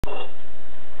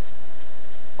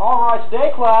Alright,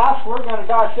 today class, we're going to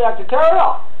dissect the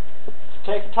turtle.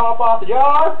 Take the top off the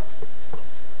jar.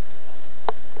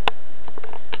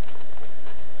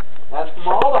 That's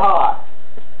formaldehyde.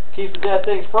 Keeps the dead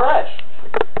things fresh.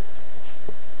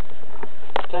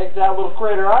 Take that little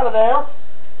critter out of there.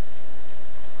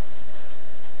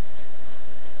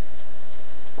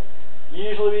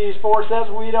 Usually we use forceps.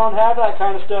 We don't have that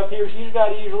kind of stuff here, so you just got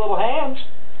to use your little hands.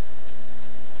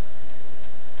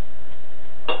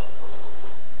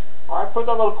 Alright, put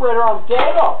that little critter on the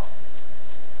table.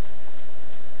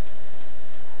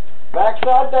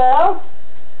 Backside down.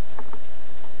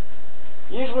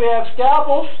 Usually we have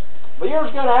scalpels, but you're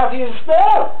just going to have to use a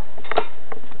spoon.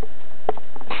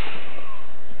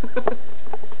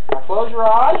 Now close your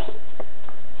eyes.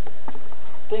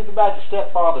 Think about your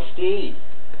stepfather, Steve.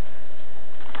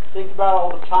 Think about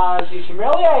all the times he's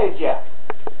humiliated you.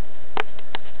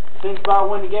 Think about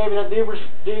when he gave you that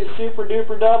super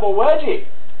duper double wedgie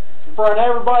in front of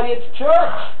everybody at the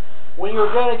church when you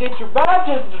were going to get your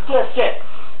baptism certificate.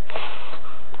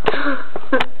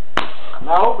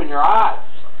 Now open your eyes.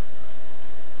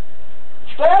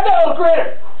 Stab that little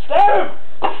critter! Stab him!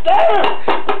 Stab him!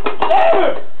 Stab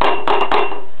him!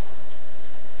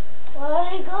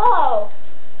 Where'd he go?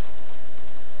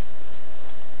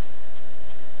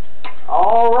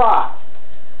 Alright.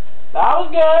 That was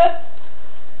good.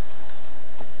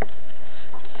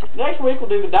 Next week we'll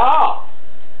do the dog.